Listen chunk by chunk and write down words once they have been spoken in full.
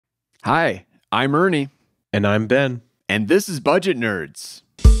Hi, I'm Ernie. And I'm Ben. And this is Budget Nerds.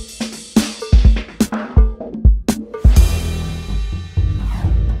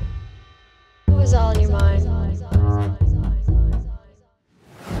 What was all in your mind?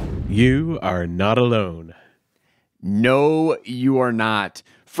 You are not alone. No, you are not.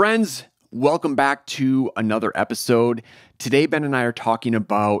 Friends, welcome back to another episode. Today, Ben and I are talking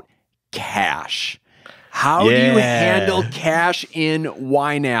about cash. How do you handle cash in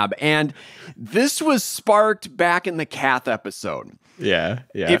YNAB? And this was sparked back in the Kath episode. Yeah.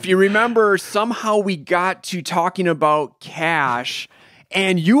 If you remember, somehow we got to talking about cash,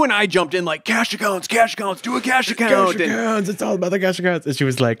 and you and I jumped in like, cash accounts, do a cash account. Cash accounts, it's all about the cash accounts. And she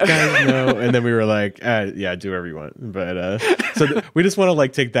was like, guys, no. And then we were like, yeah, do whatever you want. But we just want to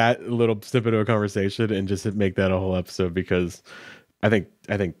like take that little snippet of a conversation and just make that a whole episode because I think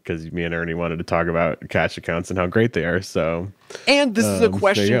because me and Ernie wanted to talk about cash accounts and how great they are. So, and this is a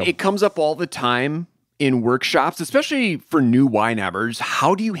question, it comes up all the time in workshops, especially for new YNAB'ers.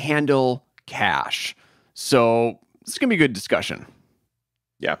 How do you handle cash? So this is going to be a good discussion.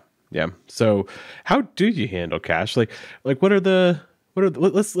 Yeah. So how do you handle cash? Like let's give the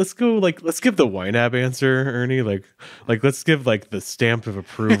YNAB answer, Ernie. Like let's give like the stamp of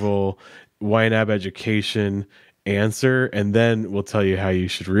approval YNAB education answer, and then we'll tell you how you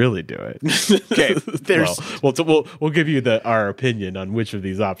should really do it. Okay. We'll give you our opinion on which of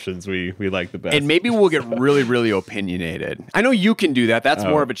these options we like the best. And maybe we'll get really, really opinionated. I know you can do that. That's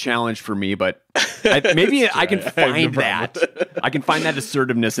more of a challenge for me, but I can find that. I can find that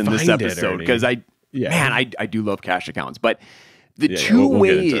assertiveness in this episode because I do love cash accounts. But the two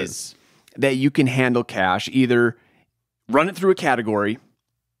ways that you can handle cash, either run it through a category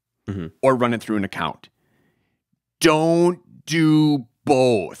or run it through an account. Don't do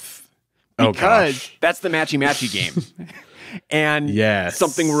both because that's the matchy game. And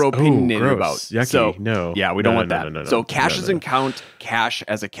something we're opinionated about. Yucky. So no, we don't want that. No. So cash as an account, cash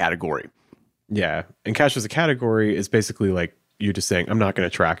as a category. Yeah, and cash as a category is basically like you just saying, I'm not going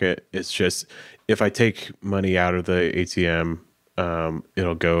to track it. It's just if I take money out of the ATM,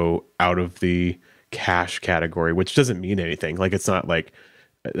 it'll go out of the cash category, which doesn't mean anything. Like it's not like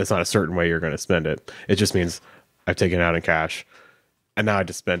that's not a certain way you're going to spend it. It just means I've taken it out in cash, and now I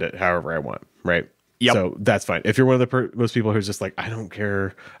just spend it however I want, right? Yep. So that's fine. If you're one of those people who's just like, I don't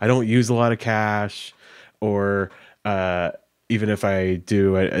care, I don't use a lot of cash, or even if I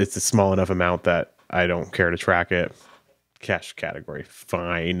do, it's a small enough amount that I don't care to track it. Cash category,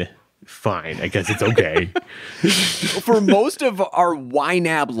 fine. I guess it's okay. For most of our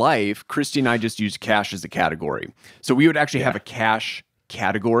YNAB life, Christy and I just use cash as a category. So we would actually have a cash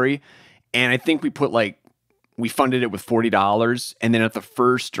category, and I think we funded it with $40, and then at the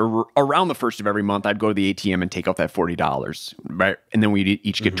first or around the first of every month, I'd go to the ATM and take out that $40, right? And then we'd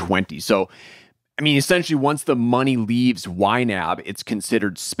each get 20. So, I mean, essentially, once the money leaves YNAB, it's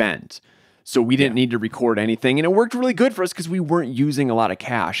considered spent. So we didn't need to record anything, and it worked really good for us because we weren't using a lot of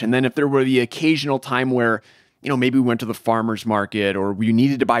cash. And then if there were the occasional time where, maybe we went to the farmer's market or we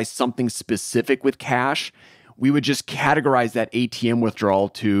needed to buy something specific with cash, we would just categorize that ATM withdrawal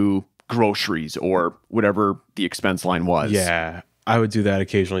to groceries or whatever the expense line was. Yeah, I would do that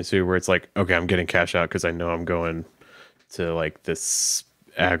occasionally too, where it's like, okay, I'm getting cash out because I know I'm going to like this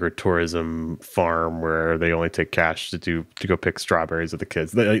agritourism farm where they only take cash to go pick strawberries with the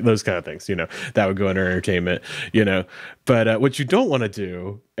kids, those kind of things. That would go under entertainment. But what you don't want to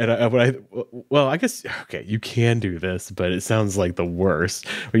do, and I guess you can do this, but it sounds like the worst.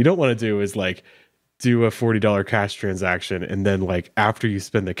 What you don't want to do is like do a $40 cash transaction, and then like after you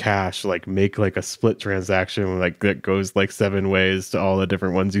spend the cash, like make like a split transaction like that goes like 7 ways to all the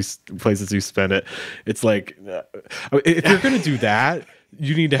different places you spend it. It's like if you're gonna do that,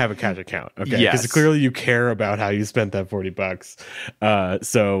 you need to have a cash account, okay? Because clearly you care about how you spent that $40.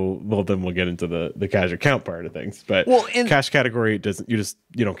 Then we'll get into the cash account part of things. But cash category you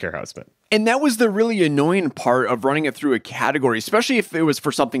don't care how it's spent. And that was the really annoying part of running it through a category, especially if it was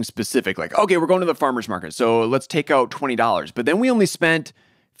for something specific. Like, okay, we're going to the farmer's market, so let's take out $20. But then we only spent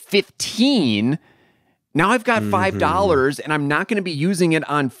 $15. Now I've got $5, and I'm not going to be using it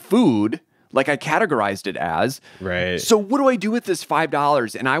on food like I categorized it as. Right. So what do I do with this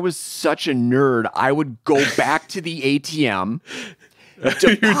 $5? And I was such a nerd. I would go back to the ATM.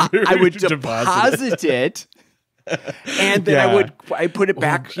 I would deposit it. And then I put it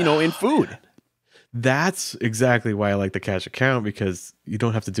back, in food. That's exactly why I like the cash account, because you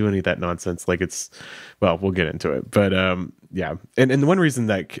don't have to do any of that nonsense. Like we'll get into it. But yeah. And the one reason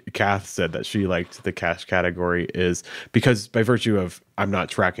that Kath said that she liked the cash category is because by virtue of I'm not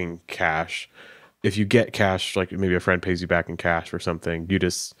tracking cash, if you get cash, like maybe a friend pays you back in cash or something, you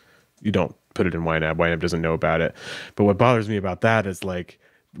just you don't put it in YNAB. YNAB doesn't know about it. But what bothers me about that is like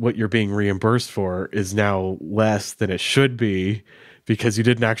what you're being reimbursed for is now less than it should be because you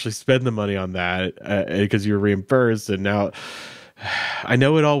didn't actually spend the money on that because you were reimbursed. And now I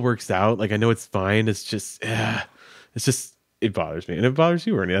know it all works out. Like I know it's fine. It's just it bothers me, and it bothers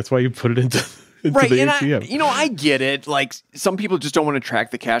you, Ernie. That's why you put it into right. the And ATM. I get it. Like some people just don't want to track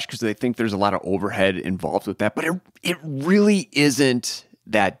the cash because they think there's a lot of overhead involved with that, but it really isn't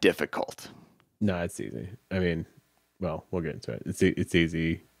that difficult. No, it's easy. I mean, well, we'll get into it. It's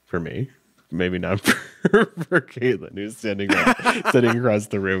easy for me. Maybe not for Caitlin, who's sitting across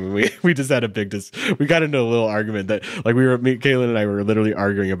the room. And we just had a big we got into a little argument that like Caitlin and I were literally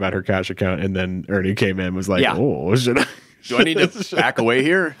arguing about her cash account, and then Ernie came in and was like, "Oh, should I? Do I need to back away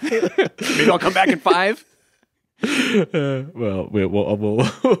here? Maybe I'll come back in 5." Well,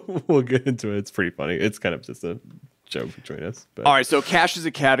 we'll get into it. It's pretty funny. It's kind of just a joke between us. But. All right, so cash is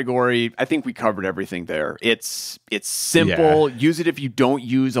a category. I think we covered everything there. It's simple. Yeah. Use it if you don't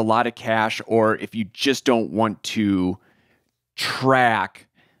use a lot of cash, or if you just don't want to track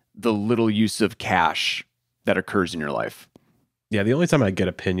the little use of cash that occurs in your life. Yeah, the only time I get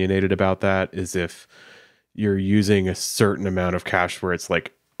opinionated about that is if you're using a certain amount of cash where it's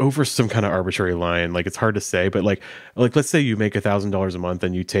like over some kind of arbitrary line. Like it's hard to say, but like let's say you make $1,000 a month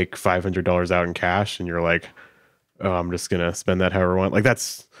and you take $500 out in cash, and you're like, oh, I'm just gonna spend that however I want. Like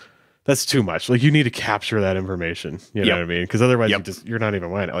that's too much. Like you need to capture that information. You know what I mean? Because otherwise you're not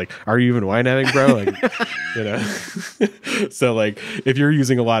even whining. Like, are you even whining, bro? Like, So like if you're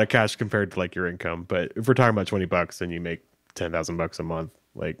using a lot of cash compared to like your income, but if we're talking about $20 and you make $10,000 a month,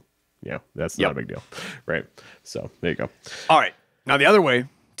 like, that's not a big deal. Right. So there you go. All right. Now the other way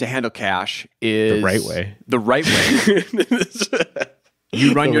to handle cash is the right way. The right way.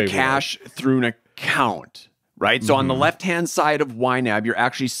 You run your cash through an account. Right. So on the left-hand side of YNAB, you're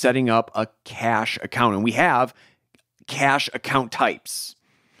actually setting up a cash account. And we have cash account types.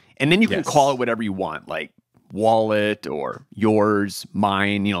 And then you can call it whatever you want, like wallet or yours,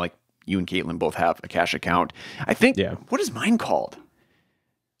 mine. Like you and Caitlin both have a cash account. I think, what is mine called?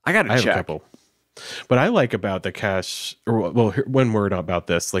 I got to check. Have a couple. But I like about the cash, or well, one word about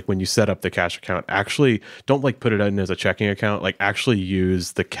this, like when you set up the cash account, actually don't like put it in as a checking account, like actually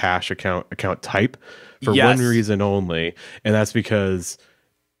use the cash account type for one reason only. And that's because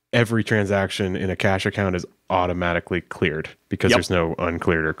every transaction in a cash account is automatically cleared because there's no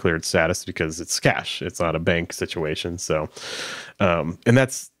uncleared or cleared status because it's cash. It's not a bank situation. So, and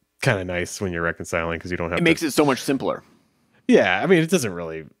that's kind of nice when you're reconciling because you don't have it makes it so much simpler. Yeah, I mean, it doesn't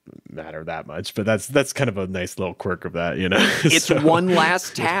really matter that much, but that's kind of a nice little quirk of that, It's one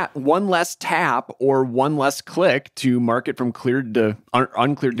less tap, or one less click to mark it from cleared to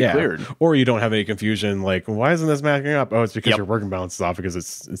uncleared to cleared. Or you don't have any confusion, like, why isn't this matching up? Oh, it's because your working balance is off because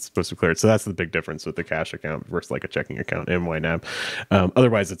it's supposed to clear it. So that's the big difference with the cash account versus like a checking account in YNAB.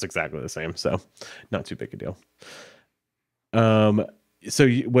 Otherwise, it's exactly the same, so not too big a deal. So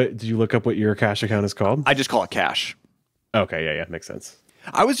what did you look up what your cash account is called? I just call it cash. Okay, yeah, makes sense.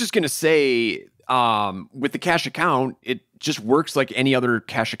 I was just going to say, with the cash account, it just works like any other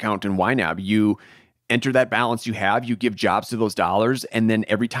cash account in YNAB. You enter that balance you have, you give jobs to those dollars, and then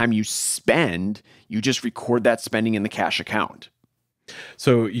every time you spend, you just record that spending in the cash account.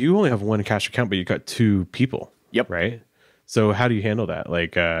 So you only have one cash account, but you got two people. Yep. Right? So how do you handle that?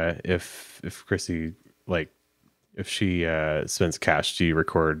 Like, if Chrissy, like, if she spends cash, do you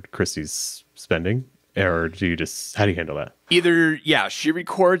record Chrissy's spending? Or do you how do you handle that? Either, she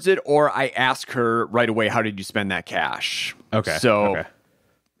records it, or I ask her right away, how did you spend that cash? Okay. So,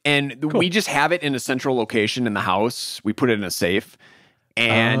 and we just have it in a central location in the house. We put it in a safe.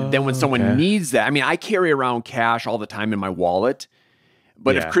 And then when someone needs that, I mean, I carry around cash all the time in my wallet.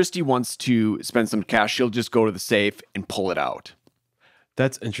 But if Christy wants to spend some cash, she'll just go to the safe and pull it out.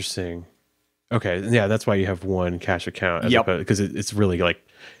 That's interesting. Okay. Yeah, that's why you have one cash account. Because it's really like,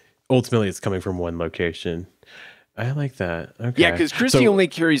 ultimately, it's coming from one location. I like that. Okay. Yeah, because Christy only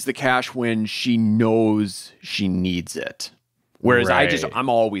carries the cash when she knows she needs it. Whereas I'm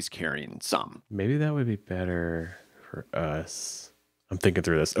always carrying some. Maybe that would be better for us. I'm thinking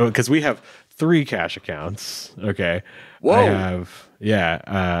through this. Oh, because we have 3 cash accounts. Okay. Whoa.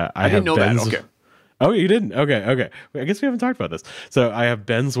 I didn't know Ben's, that. Okay. Oh, you didn't? Okay. I guess we haven't talked about this. So I have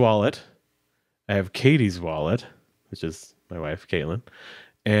Ben's wallet. I have Katie's wallet, which is my wife, Caitlin.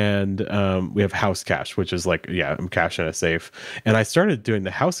 And we have house cash, which is like, I'm cash in a safe. And I started doing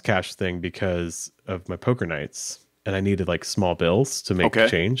the house cash thing because of my poker nights. And I needed like small bills to make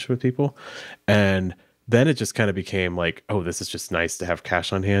change with people. And then it just kind of became like, oh, this is just nice to have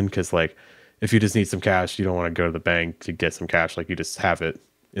cash on hand. Because like, if you just need some cash, you don't want to go to the bank to get some cash. Like you just have it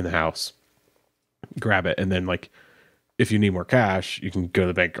in the house, grab it, and then like if you need more cash, you can go to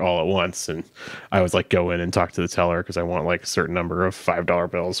the bank all at once. And I always like go in and talk to the teller because I want like a certain number of $5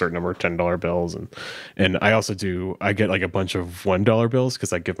 bills, a certain number of $10 bills. And I also I get like a bunch of $1 bills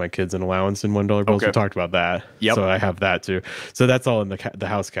because I give my kids an allowance in $1 bills. We talked about that. Yep. So I have that too. So that's all in the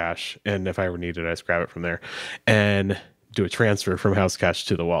house cash. And if I ever need it, I just grab it from there and do a transfer from house cash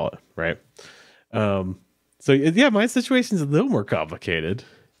to the wallet. Right. So yeah, my situation is a little more complicated.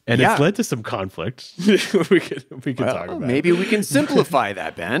 And it's led to some conflict. we could talk about. Maybe we can simplify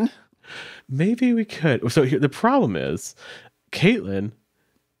that, Ben. Maybe we could. So here, the problem is, Caitlin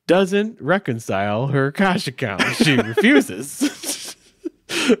doesn't reconcile her cash account. She refuses.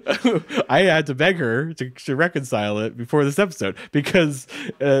 I had to beg her to reconcile it before this episode because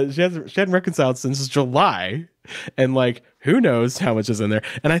she hadn't reconciled since July, and like who knows how much is in there.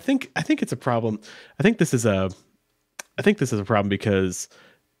 And I think it's a problem. I think this is a problem because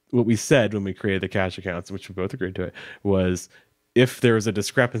what we said when we created the cash accounts, which we both agreed to it, was if there was a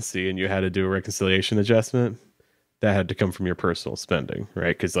discrepancy and you had to do a reconciliation adjustment, that had to come from your personal spending,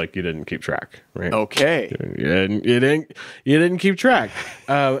 right? Because like you didn't keep track, right? Okay, you didn't keep track,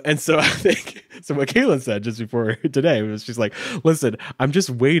 and so I think so. What Caitlin said just before today was she's like, "Listen, I'm just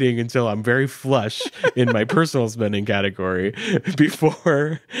waiting until I'm very flush in my personal spending category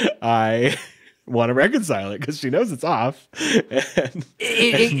before I." Want to reconcile it because she knows it's off.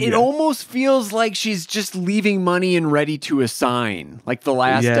 It almost feels like she's just leaving money and ready to assign, like the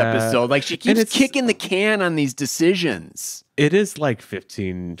last episode. Like she keeps kicking the can on these decisions. It is like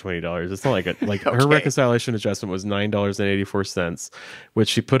 $15-$20. It's not like okay. Her reconciliation adjustment was $9.84, which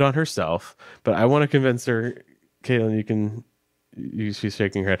she put on herself. But I want to convince her, Caitlin, she's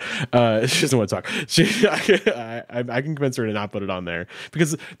shaking her head. She doesn't want to talk. I can convince her to not put it on there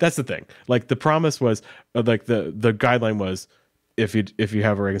because that's the thing. Like the promise was, like the guideline was, if you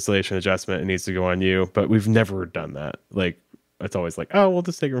have a reconciliation adjustment, it needs to go on you. But we've never done that. Like it's always like, oh, we'll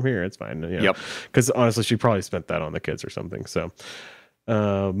just take it from here. It's fine. You know? Yep. Because honestly, she probably spent that on the kids or something. So,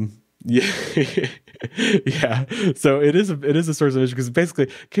 yeah, yeah. So it is a source of issue because basically,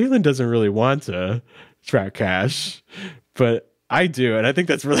 Caitlin doesn't really want to track cash, but I do, and I think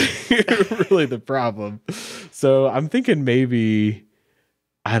that's really, really the problem. So I'm thinking maybe,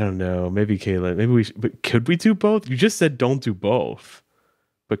 I don't know, maybe Caitlin, but could we do both? You just said don't do both,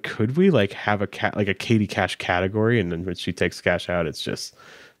 but could we like have a Katie Cash category, and then when she takes cash out, it's just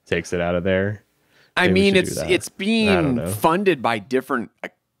takes it out of there? I mean, it's being funded by different.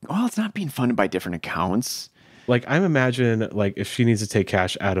 Well, it's not being funded by different accounts. Like I'm imagining, like if she needs to take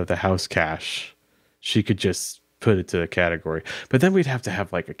cash out of the house cash, she could just put it to a category, but then we'd have to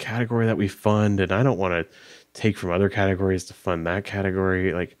have like a category that we fund, and I don't want to take from other categories to fund that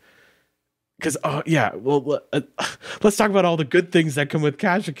category, like because let's talk about all the good things that come with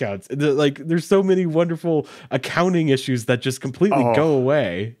cash accounts. Like there's so many wonderful accounting issues that just completely go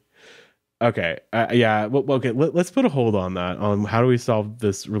away. Okay, okay, let's put a hold on that, on how do we solve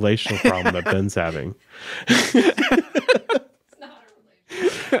this relational problem that Ben's having.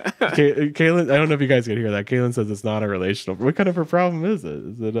 Kaylin, I don't know if you guys can hear that. Kaylin says it's not a relational. What kind of a problem is it?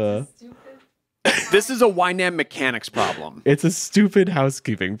 Is it This is a YNAB mechanics problem. It's a stupid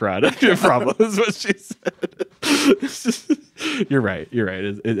housekeeping problem is what she said. You're right.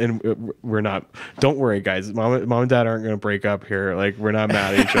 And we're not. Don't worry, guys. Mom and Dad aren't going to break up here. Like we're not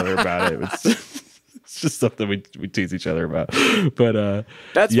mad at each other about it. It's just something we tease each other about. But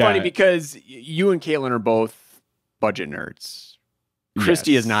that's funny because you and Caitlin are both budget nerds.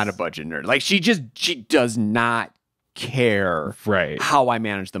 Christy is not a budget nerd. Like she does not care how I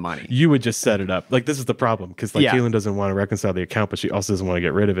manage the money. You would just set it up. Like this is the problem because like Caitlin doesn't want to reconcile the account, but she also doesn't want to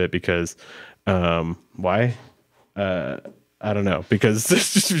get rid of it because why? I don't know, because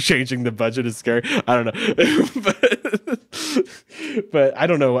just changing the budget is scary. I don't know. but I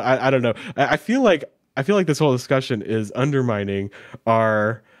don't know. I don't know. I feel like this whole discussion is undermining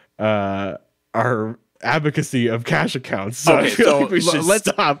our advocacy of cash accounts. So I feel like we should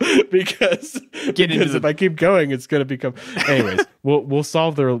stop because if I keep going, it's going to become. Anyways, we'll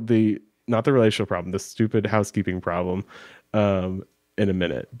solve the not the relational problem, the stupid housekeeping problem, in a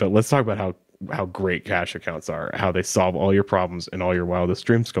minute. But let's talk about how great cash accounts are, how they solve all your problems and all your wildest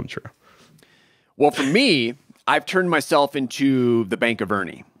dreams come true. Well, for me, I've turned myself into the Bank of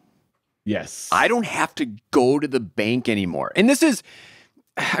Ernie. Yes, I don't have to go to the bank anymore, and this is,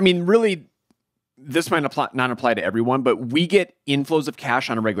 I mean, really. This might not apply to everyone, but we get inflows of cash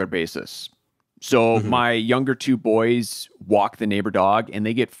on a regular basis. So my younger two boys walk the neighbor dog, and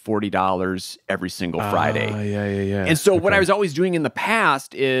they get $40 every single Friday. Yeah. And so what I was always doing in the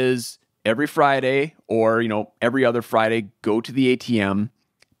past is every Friday or every other Friday, go to the ATM,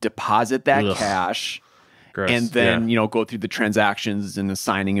 deposit that Ugh. cash, Gross. and then, go through the transactions and the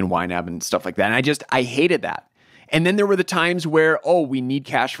signing and YNAB and stuff like that. And I hated that. And then there were the times where, we need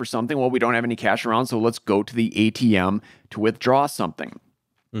cash for something. Well, we don't have any cash around, so let's go to the ATM to withdraw something.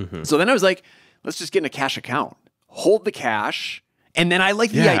 Mm-hmm. So then I was like, let's just get in a cash account, hold the cash. And then I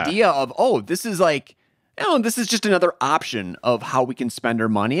like the idea of, this is like, this is just another option of how we can spend our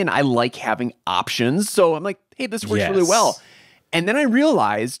money. And I like having options. So I'm like, hey, this works really well. And then I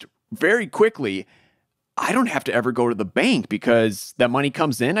realized very quickly, I don't have to ever go to the bank because that money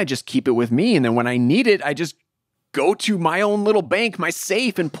comes in, I just keep it with me. And then when I need it, I just go to my own little bank, my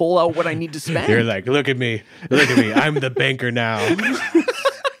safe, and pull out what I need to spend. You're like, look at me. I'm the banker now.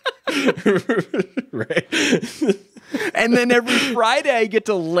 Right. And then every Friday I get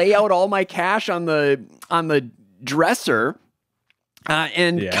to lay out all my cash on the dresser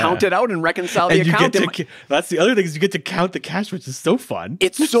and count it out and reconcile the account. That's the other thing, is you get to count the cash, which is so fun.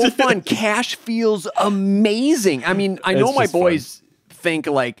 It's so fun. Cash feels amazing. I mean, I know my boys think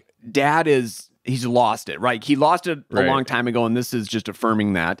like Dad he's lost it, right? He lost it a long time ago, and this is just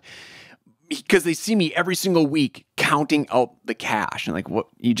affirming that. Because they see me every single week counting out the cash. And like, what?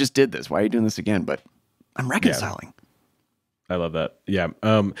 You just did this. Why are you doing this again? But I'm reconciling. I love that. Yeah.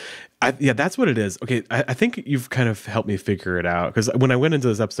 That's what it is. Okay. I think you've kind of helped me figure it out. Because when I went into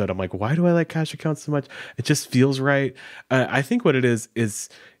this episode, I'm like, why do I like cash accounts so much? It just feels right. I think what it is it's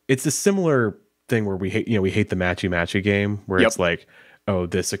a similar thing where we hate the matchy game where it's like,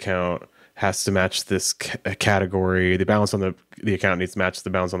 this account has to match this category. The balance on the account needs to match the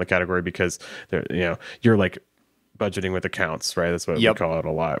balance on the category because you're like budgeting with accounts, right? That's what we call it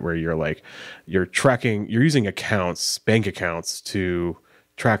a lot, where you're using bank accounts to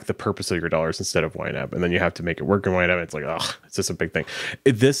track the purpose of your dollars instead of YNAB. And then you have to make it work in YNAB. And it's like, it's just a big thing.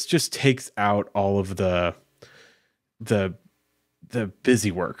 This just takes out all of the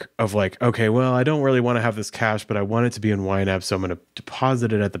busy work of like, okay, well, I don't really want to have this cash, but I want it to be in YNAB, so I'm going to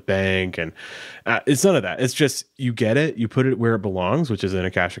deposit it at the bank. And it's none of that. It's just, you get it, you put it where it belongs, which is in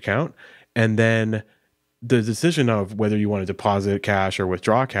a cash account. And then the decision of whether you want to deposit cash or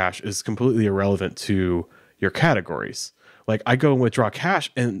withdraw cash is completely irrelevant to your categories. Like, I go and withdraw cash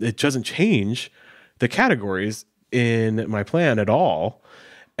and it doesn't change the categories in my plan at all.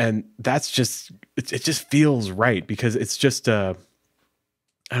 And that's just, it just feels right because it's just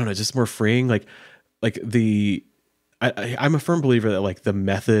I don't know, just more freeing. I'm a firm believer that like the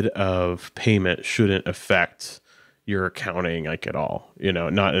method of payment shouldn't affect your accounting like at all.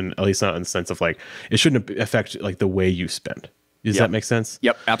 At least not in the sense of like, it shouldn't affect like the way you spend. Does that make sense?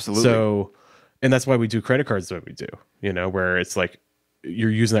 Yep, absolutely. So, and that's why we do credit cards the way we do, where it's like,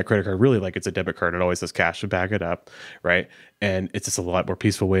 you're using that credit card really like it's a debit card. It always has cash to back it up, right? And it's just a lot more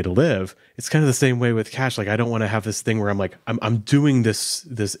peaceful way to live. It's kind of the same way with cash. Like, I don't want to have this thing where I'm like, I'm doing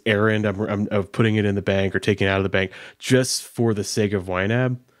this errand I'm of putting it in the bank or taking it out of the bank just for the sake of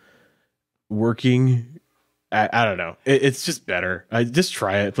YNAB working. I don't know. It's just better. Just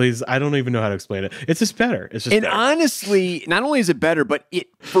try it, please. I don't even know how to explain it. It's just better. It's just better. Honestly, not only is it better, but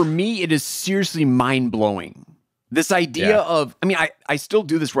for me, it is seriously mind blowing. This idea of, I still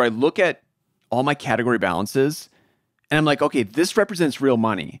do this where I look at all my category balances and I'm like, okay, this represents real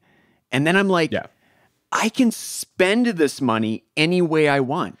money. And then I'm like, I can spend this money any way I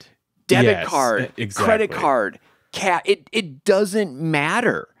want. Debit card, credit card, it doesn't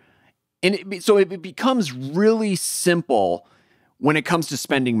matter. And so it becomes really simple when it comes to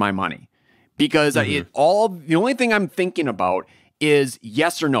spending my money because the only thing I'm thinking about is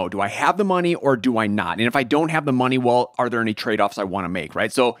yes or no. Do I have the money or do I not? And if I don't have the money, well, are there any trade-offs I want to make,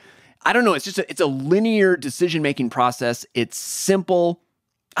 right? So I don't know. It's just it's a linear decision-making process. It's simple.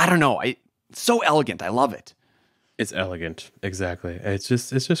 I don't know. It's so elegant. I love it. It's elegant. Exactly. It's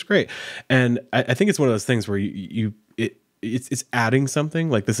just great. And I think it's one of those things where it's adding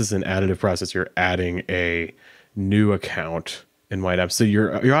something. Like, this is an additive process. You're adding a new account in YNAB. So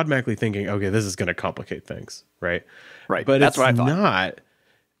you're automatically thinking, okay, this is going to complicate things, right? Right. But that's what I thought. Not,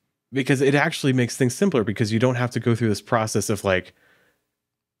 because it actually makes things simpler because you don't have to go through this process of like,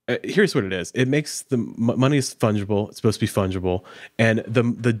 here's what it is. It makes the money is fungible. It's supposed to be fungible. And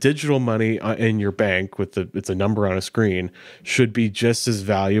the digital money in your bank it's a number on a screen should be just as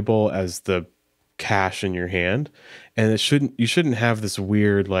valuable as the cash in your hand. And you shouldn't have this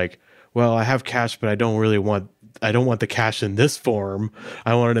weird, like, well, I have cash, but I don't want the cash in this form.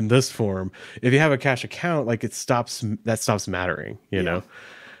 I want it in this form. If you have a cash account, like, that stops mattering, you know?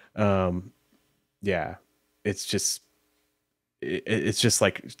 It's just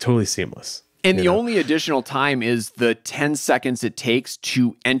like totally seamless. And the only additional time is the 10 seconds it takes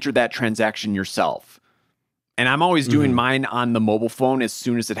to enter that transaction yourself. And I'm always doing mine on the mobile phone as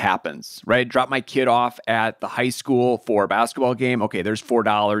soon as it happens, right? Drop my kid off at the high school for a basketball game. Okay, there's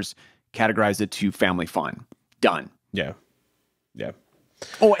 $4. Categorize it to family fun. Done. Yeah. Yeah.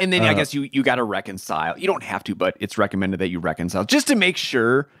 Oh, and then I guess you got to reconcile. You don't have to, but it's recommended that you reconcile just to make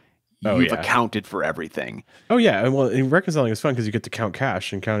sure you've accounted for everything. Oh, yeah. And well, and reconciling is fun because you get to count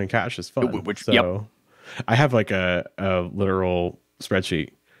cash, and counting cash is fun. I have like a literal spreadsheet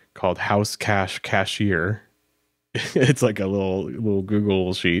called House Cash Cashier. It's like a little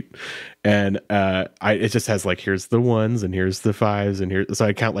Google sheet, and it just has like, here's the ones and here's the fives, and here, so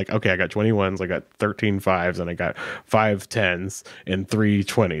I count like, okay, I got 20 ones, I got 13 fives, and I got 5 10s and 3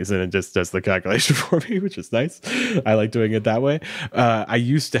 20s, and it just does the calculation for me, which is nice. I like doing it that way. I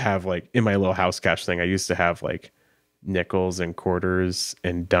used to have, like, in my little house cash thing, I used to have like nickels and quarters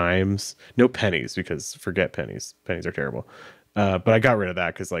and dimes, no pennies, because forget pennies are terrible. But I got rid of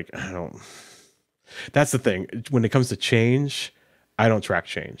that because, like, that's the thing. When it comes to change, I don't track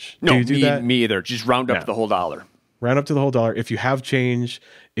change. No, do you do that? Me either. Just round up the whole dollar. Round up to the whole dollar. If you have change,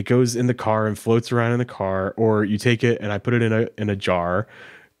 it goes in the car and floats around in the car, or you take it and I put it in a jar,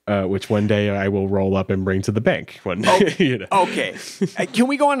 which one day I will roll up and bring to the bank. Okay. Can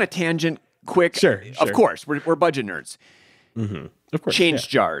we go on a tangent quick? Sure. Of course. We're budget nerds. Mm-hmm. Of course. Change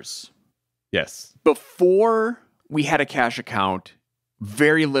jars. Yes. Before we had a cash account,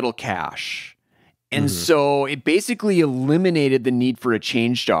 very little cash. And so it basically eliminated the need for a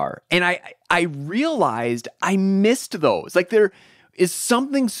change jar. And I realized I missed those. Like, there is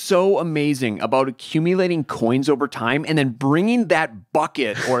something so amazing about accumulating coins over time and then bringing that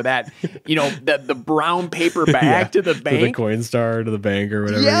bucket or that, the brown paper bag to the bank. To the coin star, to the bank or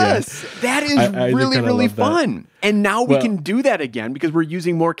whatever. Yes, that is really fun. And now we can do that again because we're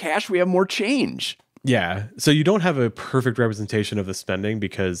using more cash. We have more change. Yeah. So you don't have a perfect representation of the spending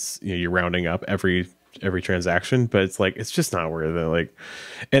because you're rounding up every transaction, but it's like, it's just not worth it. Like,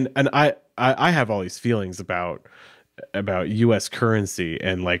 and I have all these feelings about US currency,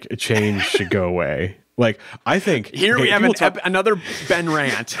 and like a change should go away. Like, I think we have another Ben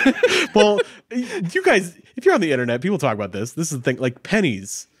rant. Well, you guys, if you're on the internet, people talk about this. This is the thing. Like,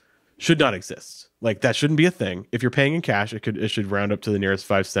 pennies should not exist. Like, that shouldn't be a thing. If you're paying in cash, it should round up to the nearest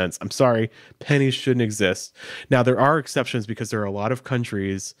 5 cents. I'm sorry, pennies shouldn't exist. Now, there are exceptions because there are a lot of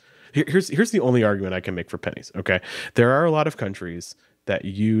countries. Here's the only argument I can make for pennies. Okay, there are a lot of countries that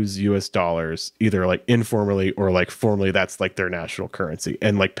use US dollars either like informally or like formally. That's like their national currency,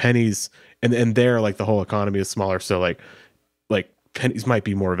 and like pennies, and there, like, the whole economy is smaller, so like pennies might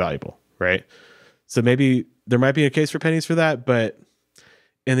be more valuable, right? So maybe there might be a case for pennies for that, but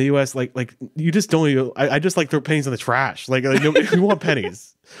in the US, like you just don't even, I just like throw pennies in the trash. Like you want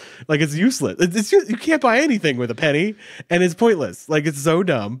pennies, like, it's useless. You can't buy anything with a penny, and it's pointless. Like, it's so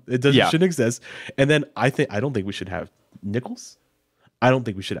dumb. It shouldn't exist. And then I don't think we should have nickels. I don't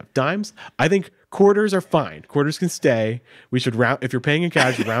think we should have dimes. I think quarters are fine. Quarters can stay. We should round, if you're paying in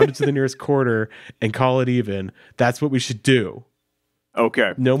cash, round it to the nearest quarter and call it even. That's what we should do.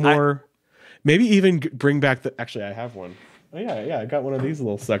 Okay. No more. Maybe even bring back actually, I have one. Oh, yeah, I got one of these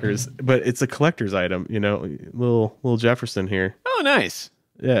little suckers, but it's a collector's item, little Jefferson here. Oh, nice.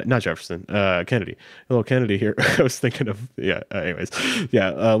 Yeah, not Jefferson, Kennedy. A little Kennedy here. I was thinking of, anyways.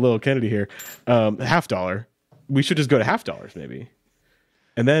 Yeah, little Kennedy here. $50. We should just go to $50 maybe.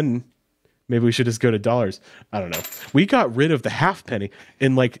 And then maybe we should just go to dollars. I don't know. We got rid of the half penny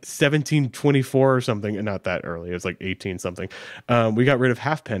in like 1724 or something, and not that early. It was like 18 something. We got rid of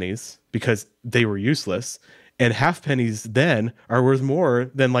half pennies because they were useless. And half pennies then are worth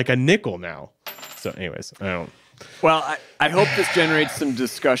more than like a nickel now. So anyways, I don't. Well, I hope this generates some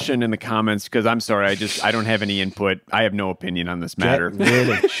discussion in the comments, because I'm sorry, I don't have any input. I have no opinion on this matter. Get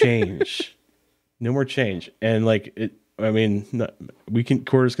rid of change. No more change. And like it, I mean,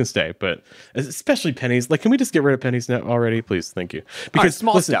 quarters can stay, but especially pennies. Like, can we just get rid of pennies now already, please? Thank you. Because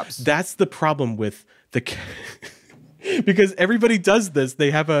small steps. That's the problem with the. Because everybody does this. They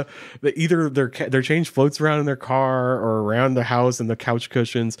have either their change floats around in their car or around the house in the couch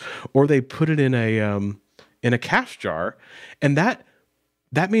cushions, or they put it in a cash jar, and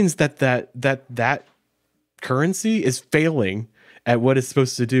that means that currency is failing at what it's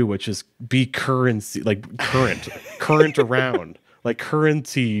supposed to do, which is be currency, like current around, like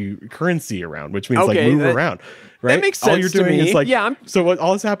currency around, which means like move around. Right? That makes sense. All you're doing is like, yeah. So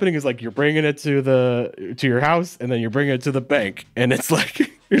all is happening is like you're bringing it to your house, and then you're bringing it to the bank, and it's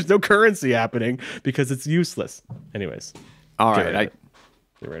like there's no currency happening because it's useless. Anyways, all right,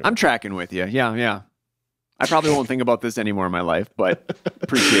 I'm tracking with you. Yeah. I probably won't think about this anymore in my life, but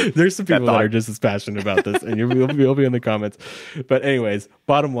appreciate There's some people that that are just as passionate about this, and you'll be in the comments. But anyways,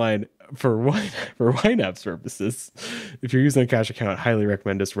 bottom line, for YNAB's purposes, if you're using a cash account, I highly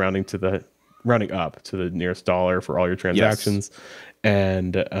recommend just rounding up to the nearest dollar for all your transactions,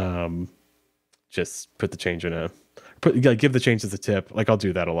 and just put the change in give the change as a tip. Like I'll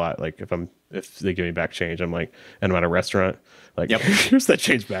do that a lot. Like if they give me back change, I'm like, and I'm at a restaurant, like, here's that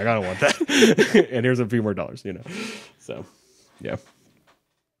change back. I don't want that. And here's a few more dollars, So, yeah.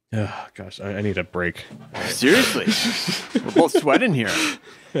 Oh, gosh, I need a break. Seriously, we're both sweating here.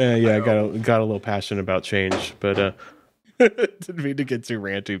 Yeah, I got a little passionate about change, but didn't mean to get too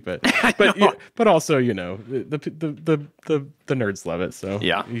ranty, but also the nerds love it, so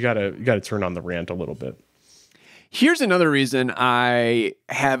yeah, you gotta turn on the rant a little bit. Here's another reason I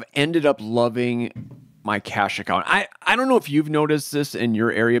have ended up loving my cash account. I don't know if you've noticed this in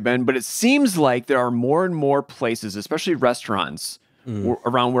your area, Ben, but it seems like there are more and more places, especially restaurants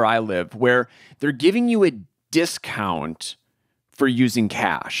around where I live, where they're giving you a discount for using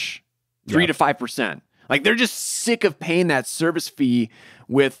cash, 3 to 5%. Like they're just sick of paying that service fee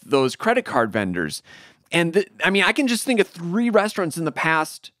with those credit card vendors. And I can just think of 3 restaurants in the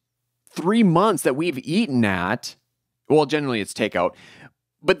past 3 months that we've eaten at. Well, generally it's takeout,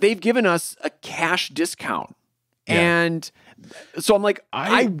 but they've given us a cash discount. Yeah. And so I'm like,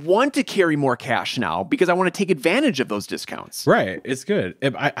 I want to carry more cash now because I want to take advantage of those discounts. Right. It's good.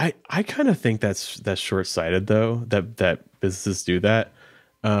 I kind of think that's short-sighted though, that businesses do that.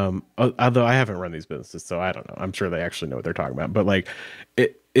 Although I haven't run these businesses, so I don't know. I'm sure they actually know what they're talking about. But like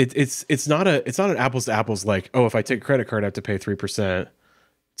it's not an apples to apples, like, oh, if I take a credit card, I have to pay 3%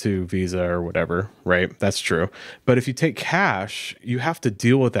 to Visa or whatever, right? That's true. But if you take cash, you have to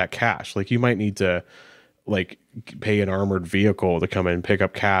deal with that cash. Like you might need to like pay an armored vehicle to come in and pick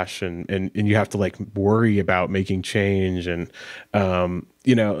up cash, and you have to like worry about making change, and and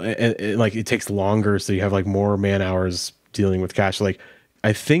like it takes longer, so you have like more man hours dealing with cash. Like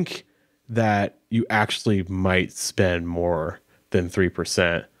I think that you actually might spend more than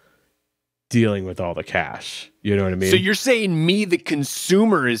 3% dealing with all the cash. You know what I mean? So you're saying me, the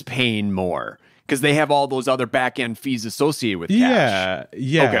consumer, is paying more because they have all those other back end fees associated with cash.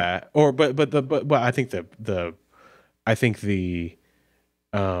 Yeah. Okay. Or but I think the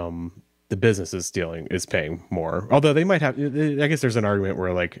business is paying more. Although they might have, I guess there's an argument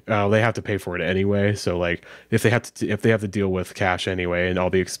where like, they have to pay for it anyway. So like if they have to deal with cash anyway and all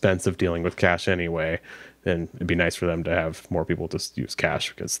the expense of dealing with cash anyway, then it'd be nice for them to have more people just use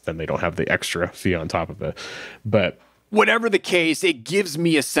cash, because then they don't have the extra fee on top of it. But whatever the case, it gives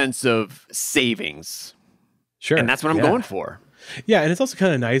me a sense of savings. Sure. And that's what I'm going for. Yeah. And it's also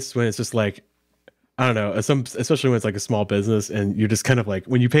kind of nice when it's just like, I don't know, especially when it's like a small business and you're just kind of like,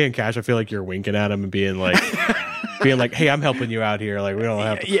 when you pay in cash, I feel like you're winking at them and being like, hey, I'm helping you out here. Like we don't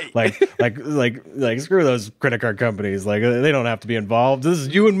have to, like screw those credit card companies. Like they don't have to be involved. This is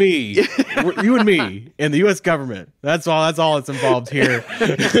you and me, you and me, and the U.S. government. That's all that's involved here.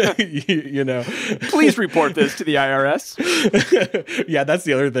 Please report this to the IRS. Yeah, that's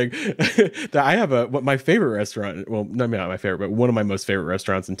the other thing. That I have my favorite restaurant. Well, not my favorite, but one of my most favorite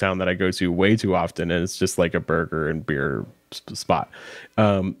restaurants in town that I go to way too often, and it's just like a burger and beer spot.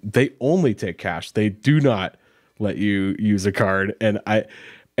 They only take cash. They do not let you use a card, and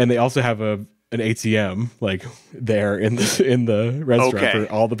they also have an ATM like there in the restaurant for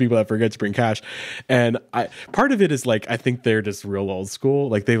all the people that forget to bring cash. And part of it is like, I think they're just real old school.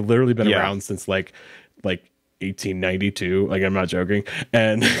 Like they've literally been around since like 1892. Like I'm not joking.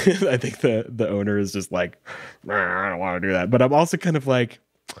 And I think the owner is just like, I don't want to do that. But I'm also kind of like,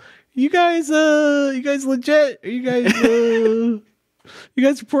 you guys legit? Are you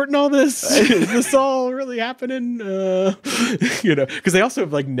guys reporting all this? Is this all really happening? Because they also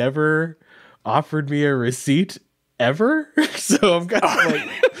have like never offered me a receipt ever. So I'm kind of like,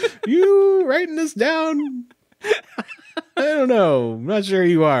 you writing this down? I don't know. I'm not sure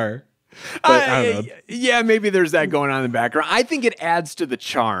you are. But I don't know. Yeah, maybe there's that going on in the background. I think it adds to the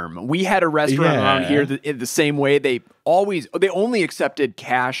charm. We had a restaurant around here that, the same way. They only accepted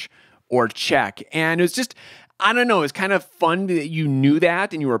cash or check, and it was just, I don't know, it's kind of fun that you knew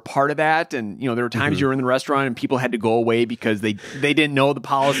that and you were a part of that. And, there were times you were in the restaurant and people had to go away because they didn't know the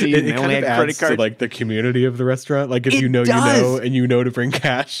policy and they only had credit cards. To like the community of the restaurant. Like if you know and you know to bring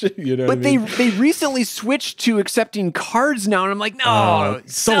cash, But they recently switched to accepting cards now. And I'm like, no,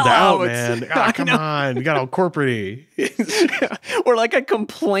 sold out, man. Come on. You got all corporate-y. Or like I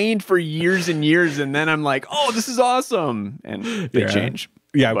complained for years and years. And then I'm like, oh, this is awesome. And they change.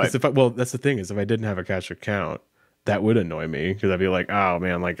 Yeah, because that's the thing is, if I didn't have a cash account, that would annoy me, because I'd be like, oh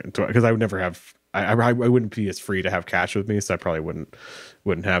man, like, because I would never have I wouldn't be as free to have cash with me, so I probably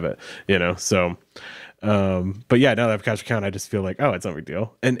wouldn't have it, you know. So, but yeah, now that I have a cash account, I just feel like, oh, it's no big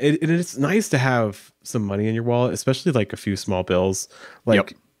deal, and it's nice to have some money in your wallet, especially like a few small bills.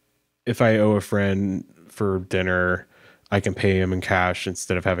 Like if I owe a friend for dinner, I can pay him in cash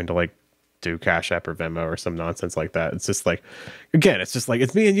instead of having to like do Cash App or Venmo or some nonsense like that. It's just like, again, it's just like,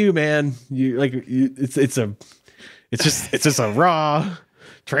 it's me and you, man. It's just a raw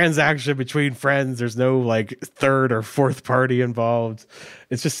transaction between friends. There's no like third or fourth party involved.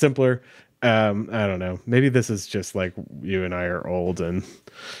 It's just simpler. I don't know. Maybe this is just like you and I are old and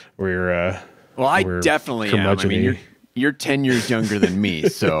we're I definitely am. I mean, you're 10 years younger than me,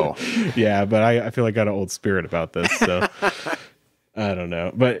 so yeah, but I feel like I got an old spirit about this, so I don't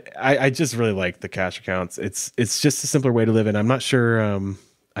know. But I just really like the cash accounts. It's just a simpler way to live, and I'm not sure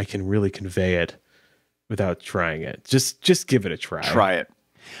I can really convey it without trying it. Just give it a try. Try it.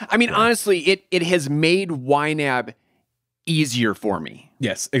 I mean, honestly, it has made YNAB easier for me.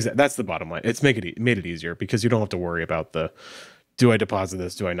 Yes, exactly. That's the bottom line. It's made it easier because you don't have to worry about the, do I deposit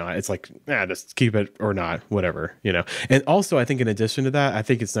this? Do I not? It's like, just keep it or not, whatever, you know. And also, I think in addition to that, I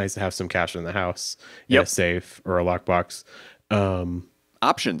think it's nice to have some cash in the house, in a safe or a lockbox.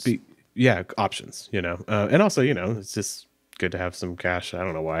 Options. Options, you know. And also, you know, it's just good to have some cash. I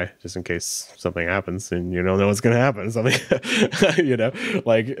don't know why, just in case something happens and you don't know what's going to happen. Something, you know,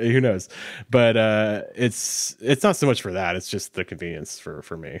 like who knows. But it's not so much for that. It's just the convenience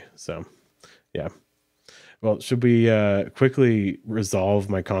for me. So, yeah. Well, should we quickly resolve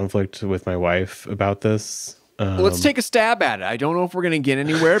my conflict with my wife about this? Let's take a stab at it. I don't know if we're going to get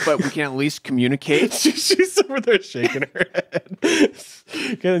anywhere, but we can at least communicate. She's over there shaking her head.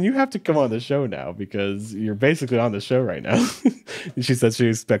 Ken, you have to come on the show now because you're basically on the show right now. She said she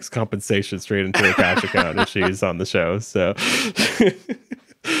expects compensation straight into her cash account if she's on the show. So,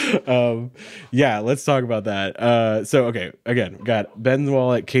 yeah, let's talk about that. So, okay, again, got Ben's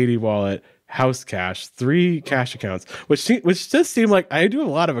wallet, Katie wallet, house cash, 3 cash accounts, which does seem like I do a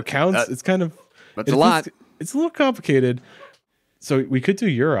lot of accounts. It's kind of that's a lot. It's a little complicated. So we could do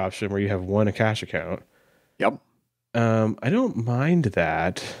your option where you have 1 cash account. Yep. I don't mind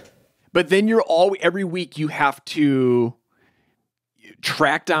that. But then every week you have to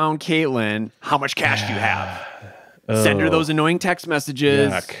track down Caitlin how much cash do you have. Send her those annoying text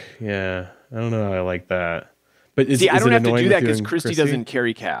messages. Yuck. Yeah. I don't know how I like that. But I don't have to do that because Christy doesn't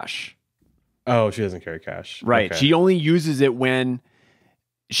carry cash. Oh, she doesn't carry cash. Right. Okay. She only uses it when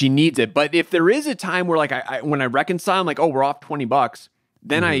she needs it. But if there is a time where like when I reconcile, I'm like, oh, we're off $20,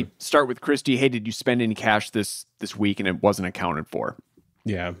 then I start with Christy, hey, did you spend any cash this week? And it wasn't accounted for.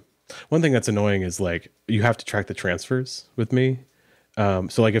 Yeah. One thing that's annoying is like you have to track the transfers with me. So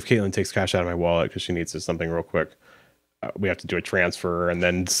like if Caitlin takes cash out of my wallet because she needs something real quick, we have to do a transfer and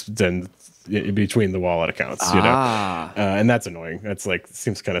then in between the wallet accounts, you know, and that's annoying. That's like,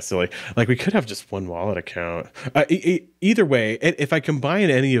 seems kind of silly. Like we could have just 1 wallet account. Either way, if I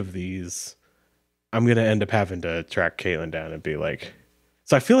combine any of these, I'm going to end up having to track Caitlin down and be like,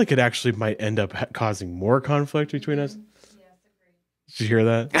 so I feel like it actually might end up causing more conflict between us. Did you hear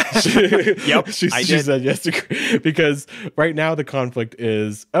that? Yep. She said yes, agree. Because right now the conflict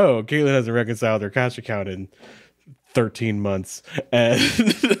is, oh, Caitlin hasn't reconciled her cash account in 13 months. And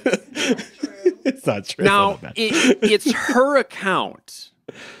it's not true. Now, it's her account.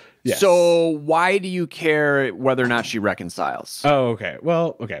 Yes. So why do you care whether or not she reconciles? Oh, okay.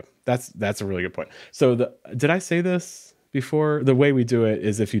 Well, okay. That's a really good point. So did I say this before? The way we do it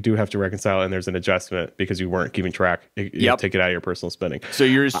is if you do have to reconcile and there's an adjustment because you weren't keeping track, you take it out of your personal spending. So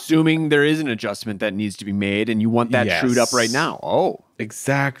you're assuming there is an adjustment that needs to be made and you want that trued up right now. Oh,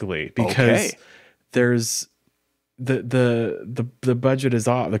 exactly. Because there's the budget is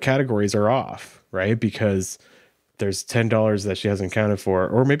off. The categories are off, right? Because there's $10 that she hasn't accounted for,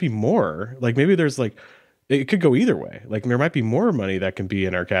 or maybe more. Like maybe there's like, it could go either way. Like there might be more money that can be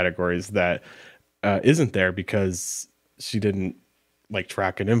in our categories that isn't there because she didn't like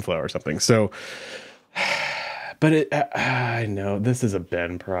track an inflow or something. So, but I know this is a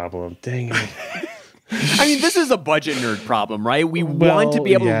Ben problem. Dang it. I mean, this is a budget nerd problem, right? We want to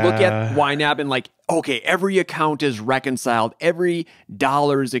be able to look at YNAB and like, okay, every account is reconciled, every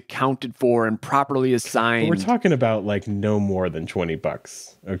dollar is accounted for and properly assigned. But we're talking about like no more than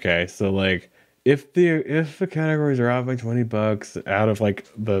 $20. Okay, so like if the categories are off by $20 out of like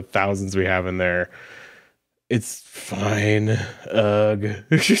the thousands we have in there, It's fine. Ugh.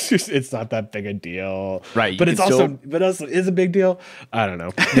 It's not that big a deal. Right. But it's also is a big deal. I don't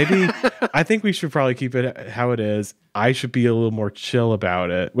know. Maybe I think we should probably keep it how it is. I should be a little more chill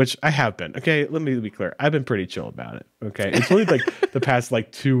about it, which I have been. Okay, let me be clear. I've been pretty chill about it. Okay. It's really like the past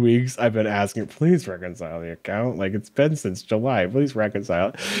like 2 weeks I've been asking, please reconcile the account. Like it's been since July. Please reconcile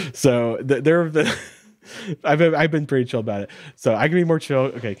it. So there have been I've been pretty chill about it. So I can be more chill.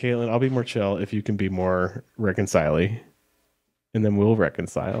 Okay, Caitlin, I'll be more chill if you can be more reconcile-y. And then we'll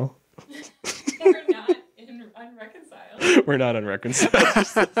reconcile. We're not unreconciled. We're not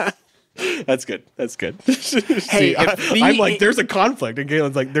unreconciled. That's good. That's good. Hey, See, I'm like, there's a conflict. And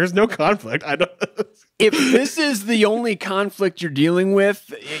Caitlin's like, there's no conflict. I don't. If this is the only conflict you're dealing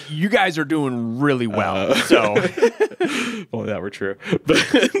with, you guys are doing really well. So, if only that were true. But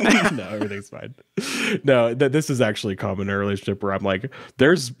no, everything's fine. No, this is actually common in a relationship where I'm like,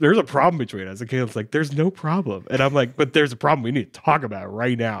 there's a problem between us. And Caitlin's like, there's no problem. And I'm like, but there's a problem we need to talk about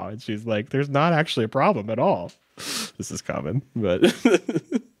right now. And she's like, there's not actually a problem at all. This is common, but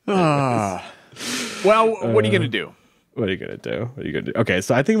well, what are you gonna do? What are you gonna do? Okay,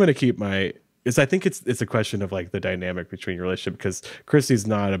 so I think I'm gonna keep my. I think it's a question of like the dynamic between your relationship, because Christy's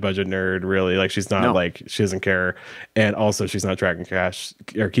not a budget nerd really. Like she's not like, she doesn't care, and also she's not tracking cash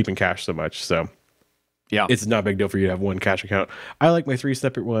or keeping cash so much. So yeah, it's not a big deal for you to have one cash account. I like my 3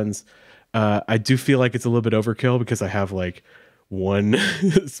 separate ones. I do feel like it's a little bit overkill because I have like one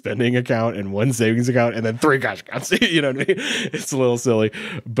spending account and one savings account and then 3 cash accounts. You know what I mean? It's a little silly,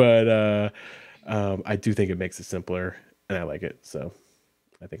 but I do think it makes it simpler and I like it. So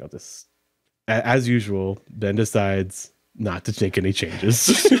I think I'll just, as usual, Ben decides not to make any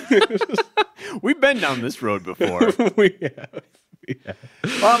changes. We've been down this road before. We have.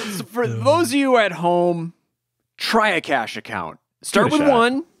 So for those of you at home, try a cash account. Start with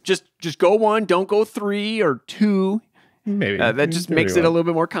one. Just go one. Don't go 3 or 2. Maybe that just makes it a little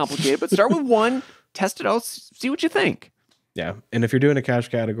bit more complicated. But start with one. Test it out. See what you think. Yeah, and if you're doing a cash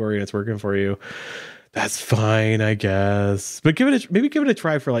category and it's working for you, that's fine, I guess. But maybe give it a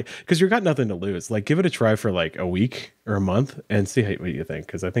try for like, because you've got nothing to lose. Like, give it a try for like a week or a month and see what you think.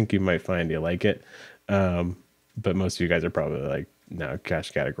 Because I think you might find you like it. But most of you guys are probably like, no,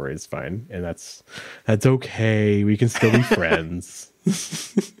 cash category is fine, and that's okay. We can still be friends.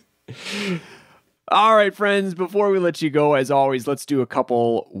 All right, friends. Before we let you go, as always, let's do a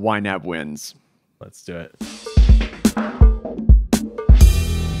couple YNAB wins. Let's do it.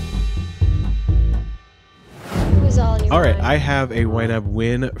 All right, I have a YNAB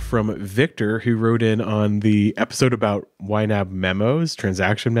win from Victor, who wrote in on the episode about YNAB memos,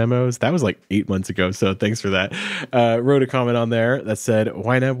 transaction memos. That was like 8 months ago, so thanks for that. Wrote a comment on there that said,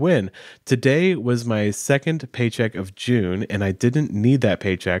 YNAB win. Today was my 2nd paycheck of June, and I didn't need that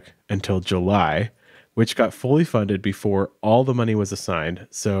paycheck until July, which got fully funded before all the money was assigned,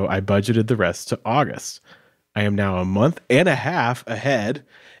 so I budgeted the rest to August. I am now a month and a half ahead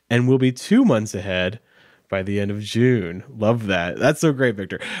and will be 2 months ahead by the end of June. Love that. That's so great,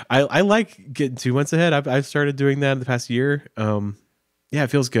 Victor. I like getting 2 months ahead. I've started doing that in the past year. Yeah, it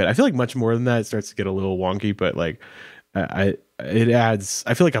feels good. I feel like much more than that, it starts to get a little wonky, but like it adds,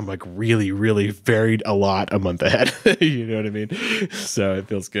 I feel like I'm like really, really varied a lot a month ahead. You know what I mean? So it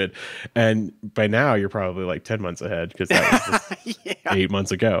feels good. And by now you're probably like 10 months ahead because that was just 8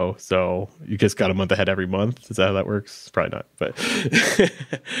 months ago. So you just got a month ahead every month. Is that how that works? Probably not, but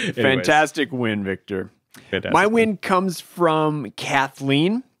fantastic win, Victor. Fantastic. My win comes from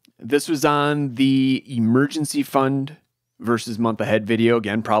Kathleen. This was on the emergency fund versus month ahead video.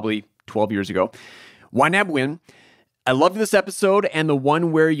 Again, probably 12 years ago. YNAB win. I loved this episode and the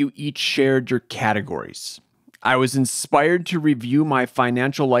one where you each shared your categories. I was inspired to review my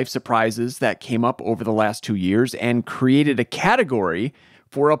financial life surprises that came up over the last 2 years and created a category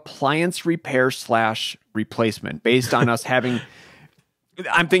for appliance repair / replacement based on us having...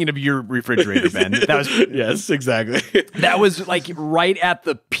 I'm thinking of your refrigerator, Ben. That was yes, exactly. That was like right at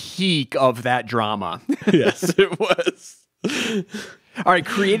the peak of that drama. Yes, it was. All right,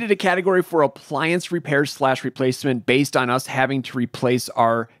 created a category for appliance repair / replacement based on us having to replace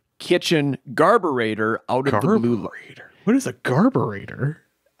our kitchen garburator out of the blue. What is a garburator?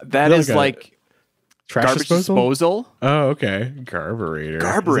 That is like trash garbage disposal. Oh, okay. Garburator.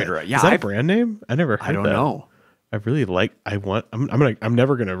 Garburator. Is that a brand name? I never heard I don't know. I really like. I'm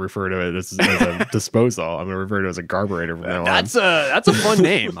never gonna refer to it as a disposal. I'm gonna refer to it as a garburator from now on. That's a fun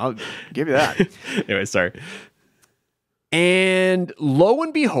name. I'll give you that. Anyway, sorry. And lo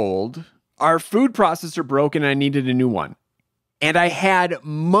and behold, our food processor broke and I needed a new one. And I had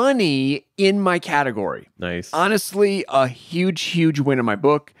money in my category. Nice. Honestly, a huge, huge win in my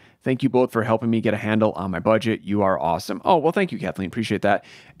book. Thank you both for helping me get a handle on my budget. You are awesome. Oh, well, thank you, Kathleen. Appreciate that.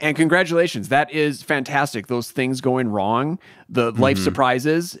 And congratulations. That is fantastic. Those things going wrong, the life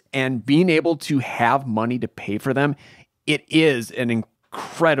surprises, and being able to have money to pay for them, it is an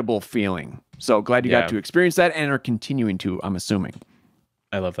incredible feeling. So glad you got to experience that and are continuing to, I'm assuming.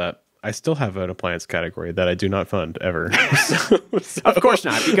 I love that. I still have an appliance category that I do not fund ever. Of course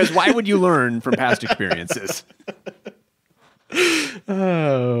not, because why would you learn from past experiences? We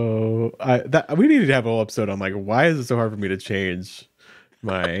need to have a whole episode on like, why is it so hard for me to change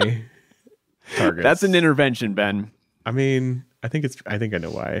my targets? That's an intervention, Ben. I mean, I think I know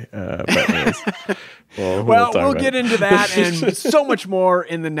why. But anyways, we'll get into that and so much more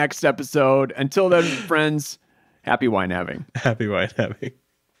in the next episode. Until then, friends, happy wine having. Happy wine having.